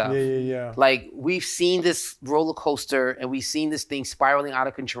crazy stuff. Yeah. Like, we've seen this roller coaster and we've seen this thing spiraling out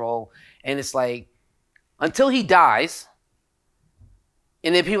of control. And it's like, until he dies,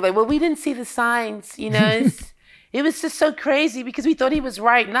 and then people are like, well, we didn't see the signs, you know? It was just so crazy because we thought he was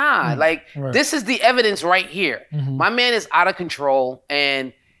right. Nah, This is the evidence right here. Mm-hmm. My man is out of control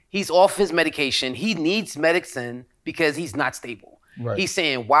and he's off his medication. He needs medicine because he's not stable. Right. He's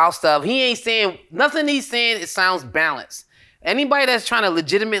saying wild stuff. He ain't saying nothing he's saying. It sounds balanced. Anybody that's trying to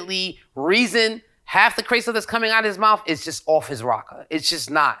legitimately reason half the crazy stuff that's coming out of his mouth is just off his rocker. It's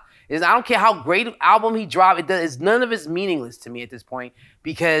just not. I don't care how great an album he dropped. None of it's meaningless to me at this point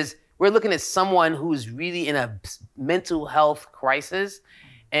because we're looking at someone who's really in a mental health crisis,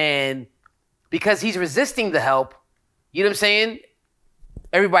 and because he's resisting the help, you know what I'm saying?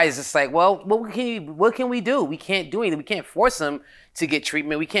 Everybody's just like, well, what can we do? We can't do anything. We can't force him to get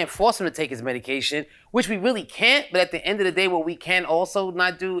treatment. We can't force him to take his medication, which we really can't. But at the end of the day, what we can also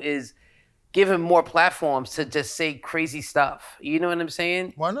not do is give him more platforms to just say crazy stuff. You know what I'm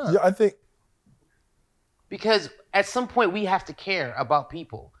saying? Why not? Yeah, I think. Because at some point, we have to care about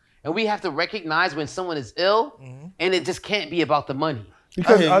people. And we have to recognize when someone is ill, and it just can't be about the money.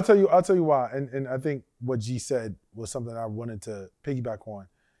 Because I'll tell you why. And I think what G said was something I wanted to piggyback on.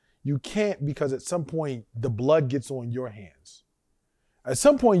 You can't, because at some point the blood gets on your hands. At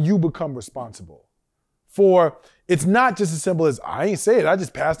some point you become responsible. For it's not just as simple as I ain't say it, I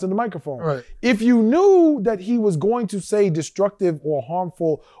just passed in the microphone. Right. If you knew that he was going to say destructive or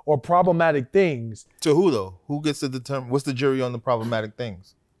harmful or problematic things. To who though? Who gets to determine? What's the jury on the problematic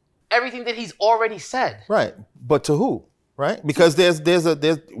things? Everything that he's already said. Right, but to who? Right, because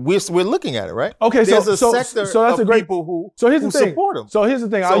we're looking at it, right? Okay, there's a so sector that's a of great people who here's the thing. Support him. So here's the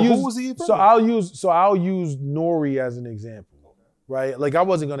thing. So who was he? I'll use Nori as an example, right? Like I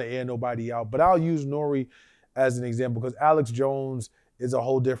wasn't gonna air nobody out, but I'll use Nori as an example because Alex Jones is a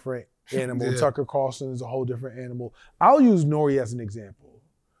whole different animal. Yeah. Tucker Carlson is a whole different animal. I'll use Nori as an example.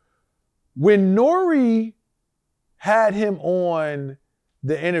 When Nori had him on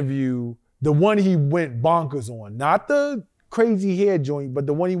the interview, the one he went bonkers on, not the crazy hair joint, but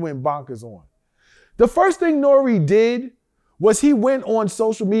the one he went bonkers on. The first thing Nori did was he went on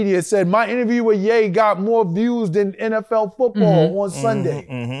social media and said, my interview with Ye got more views than NFL football on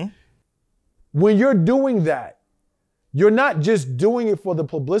Sunday. When you're doing that, you're not just doing it for the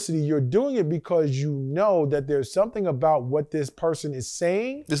publicity, you're doing it because you know that there's something about what this person is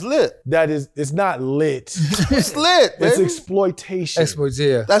saying. It's lit. That is, it's not lit. It's lit, It's baby. exploitation.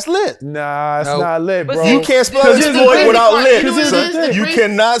 Yeah. That's lit. Nah, it's Nope. not lit, But bro. see, You can't spell Because exploit the without crazy lit. part- you know what it son. is? You The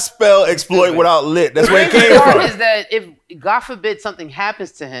cannot spell exploit without lit. That's where it came part from. is that if God forbid something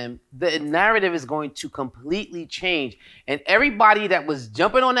happens to him, the narrative is going to completely change, and everybody that was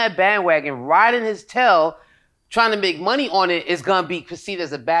jumping on that bandwagon, riding his tail, trying to make money on it, is gonna be perceived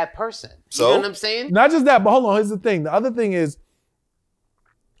as a bad person. You know what I'm saying? Not just that, but hold on, here's the thing. The other thing is,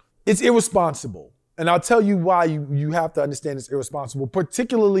 it's irresponsible. And I'll tell you why you have to understand it's irresponsible,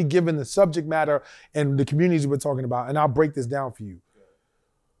 particularly given the subject matter and the communities we're talking about. And I'll break this down for you.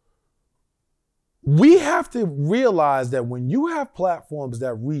 We have to realize that when you have platforms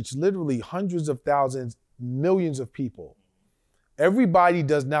that reach literally hundreds of thousands, millions of people, everybody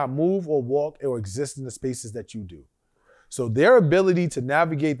does not move or walk or exist in the spaces that you do. So their ability to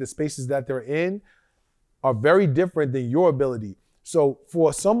navigate the spaces that they're in are very different than your ability. So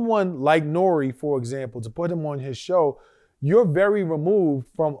for someone like Nori, for example, to put him on his show, you're very removed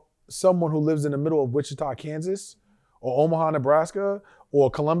from someone who lives in the middle of Wichita, Kansas, or Omaha, Nebraska,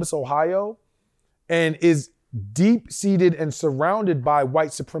 or Columbus, Ohio, and is deep-seated and surrounded by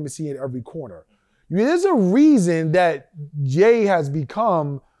white supremacy in every corner. There's a reason that Ye has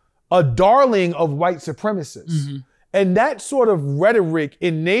become a darling of white supremacists. And that sort of rhetoric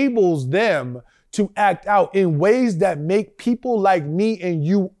enables them to act out in ways that make people like me and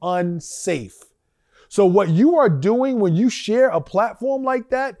you unsafe. So what you are doing when you share a platform like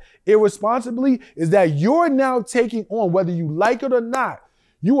that irresponsibly is that you're now taking on, whether you like it or not,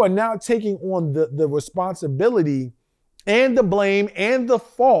 you are now taking on the responsibility and the blame and the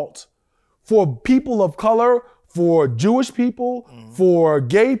fault for people of color, for Jewish people, for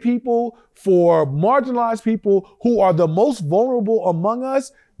gay people, for marginalized people who are the most vulnerable among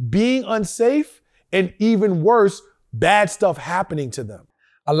us being unsafe, and even worse, bad stuff happening to them.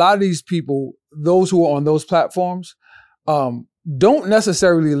 A lot of these people, those who are on those platforms, don't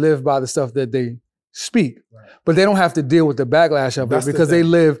necessarily live by the stuff that they speak, but they don't have to deal with the backlash of That's it the because they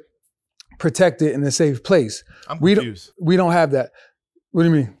thing. live protected in a safe place. I'm We confused. we don't have that. What do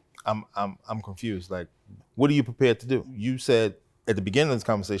you mean? I'm confused. Like, what are you prepared to do? You said at the beginning of this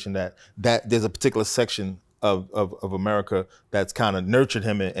conversation that there's a particular section of America that's kind of nurtured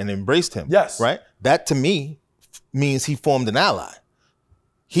him and embraced him. Yes. Right? That to me means he formed an ally.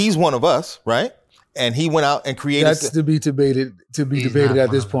 He's one of us, right? And he went out and created. That's to be debated. He's not At one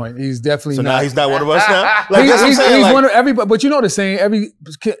this of point. He's definitely so not. now he's not one of us now. Like, that's what I'm he's saying. Like, one of everybody. But you know the saying: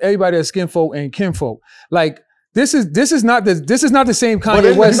 everybody has skinfolk and kinfolk. Like this is not the same But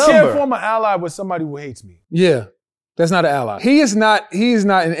Kanye in West. the You can't number. form an ally with somebody who hates me. Yeah, that's not an ally. He is not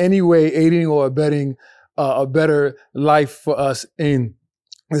in any way aiding or abetting a better life for us in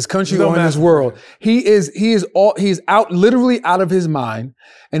this country No or in this matter world. what. He's out literally out of his mind,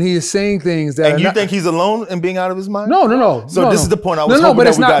 and he is saying things that. and are you not, think he's alone in being out of his mind? No. So this is the point I was no, hoping but that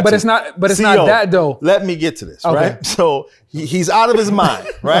it's we not. got But to. it's not. But it's CO, not that though. Let me get to this, Okay. right? So he's out of his mind,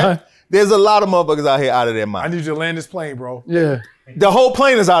 right? There's a lot of motherfuckers out here out of their I mind. need you to land this plane, bro. Yeah. The whole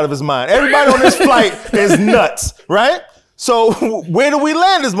plane is out of his mind. Everybody on this flight is nuts, right? So where do we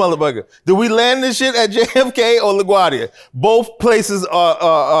land this motherfucker? Do we land this shit at JFK or LaGuardia? Both places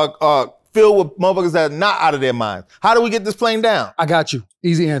are filled with motherfuckers that are not out of their minds. How do we get this plane down? I got you.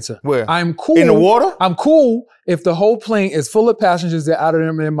 Easy answer. Where? I'm cool. In the water? I'm cool if the whole plane is full of passengers that are out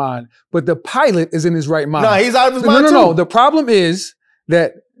of their mind, but the pilot is in his right mind. No, he's out of his No, mind no. too. The problem is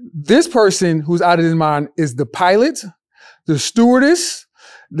that this person who's out of his mind is the pilot, the stewardess.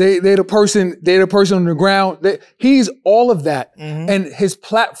 They're the person on the ground. He's all of that. And his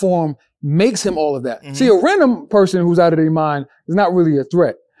platform makes him all of that. See, a random person who's out of their mind is not really a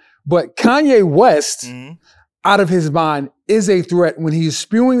threat. But Kanye West, out of his mind, is a threat when he's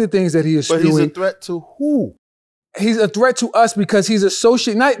spewing the things that he is But spewing. he's a threat to who? He's a threat to us because he's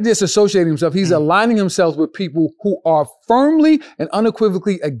not just associating himself, he's aligning himself with people who are firmly and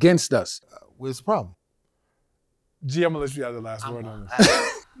unequivocally against us. Where's the problem? G, I'm gonna let you have the last word on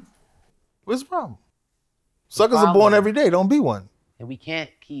this. Where's the problem? Suckers are born every day. Don't be one. And we can't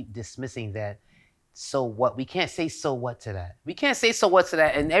keep dismissing that. So what? We can't say so what to that. We can't say so what to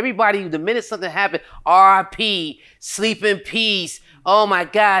that. And everybody, the minute something happened, R.I.P., sleep in peace. Oh my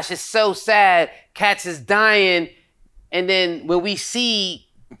gosh, it's so sad. Cats is dying. And then when we see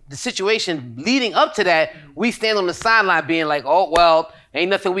the situation leading up to that, we stand on the sideline being like, oh, well, ain't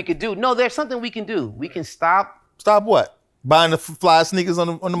nothing we could do. No, there's something we can do. We can stop. Stop what? Buying the fly sneakers on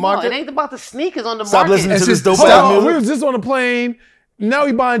the market? No, it ain't about the sneakers on the Stop market. listening to this dope Hold ass on, we music? was just on a plane. Now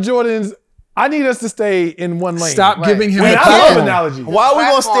we buying Jordans. I need us to stay in one lane. Stop giving him Wait, the I love platform. analogy. Why are we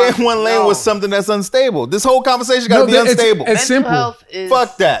gonna stay in Platform, one lane no. with something that's unstable? This whole conversation gotta be it's- unstable. it's- Mental simple. health is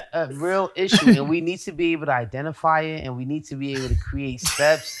Fuck that. a real issue, and we need to be able to identify it, and we need to be able to create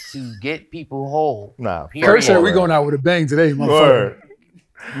steps to get people whole. Nah, Period. Kurt said Word. we going out with a bang today, motherfucker. Word.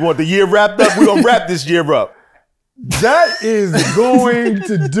 You want the year wrapped up? We're gonna wrap this year up. That is going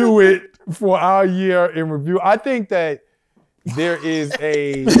to do it for our year in review. I think that there is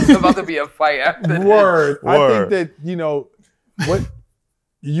a It's about to be a fight after this. word. I Word. think that, what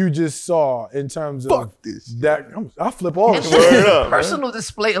you just saw in terms of Fuck this shit. that, I'll flip all It's of just Word a up, man. personal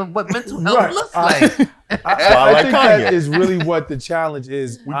display of what mental health Right. looks I- like. I like think Kanye. that is really what the challenge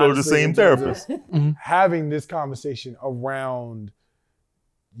is. We go to the honestly, same in terms therapist. of having this conversation around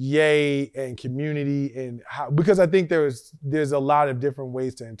yay and community and how, because I think there's a lot of different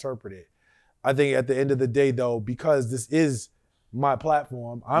ways to interpret it. I think at the end of the day, though, because this is my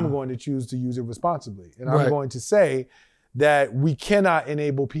platform, I'm going to choose to use it responsibly. And I'm Right. going to say that we cannot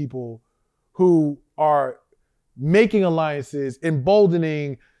enable people who are making alliances,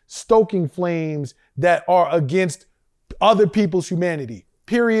 emboldening, stoking flames that are against other people's humanity.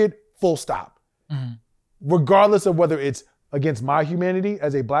 Period. Full stop. Regardless of whether it's against my humanity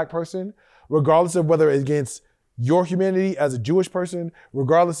as a black person, regardless of whether it's against your humanity as a Jewish person,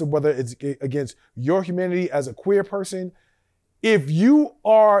 regardless of whether it's against your humanity as a queer person, if you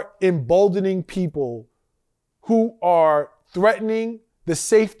are emboldening people who are threatening the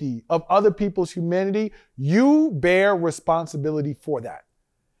safety of other people's humanity, you bear responsibility for that.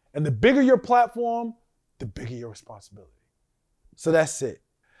 And the bigger your platform, the bigger your responsibility. So that's it.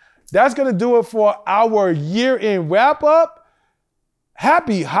 That's gonna do it for our year-end wrap-up.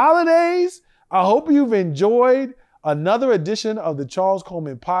 Happy holidays. I hope you've enjoyed another edition of the Charles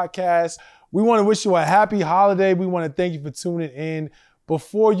Coleman Podcast. We want to wish you a happy holiday. We want to thank you for tuning in.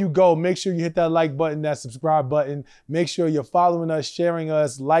 Before you go, make sure you hit that like button, that subscribe button. Make sure you're following us, sharing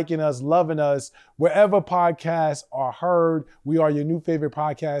us, liking us, loving us. Wherever podcasts are heard, we are your new favorite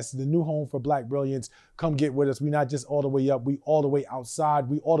podcast, the new home for Black brilliance. Come get with us. We're not just all the way up, we all the way outside,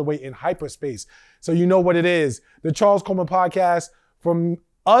 we all the way in hyperspace. So you know what it is. The Charles Coleman Podcast, from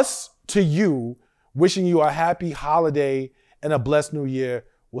us to you, wishing you a happy holiday and a blessed new year.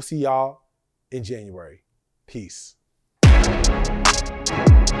 We'll see y'all in January. Peace.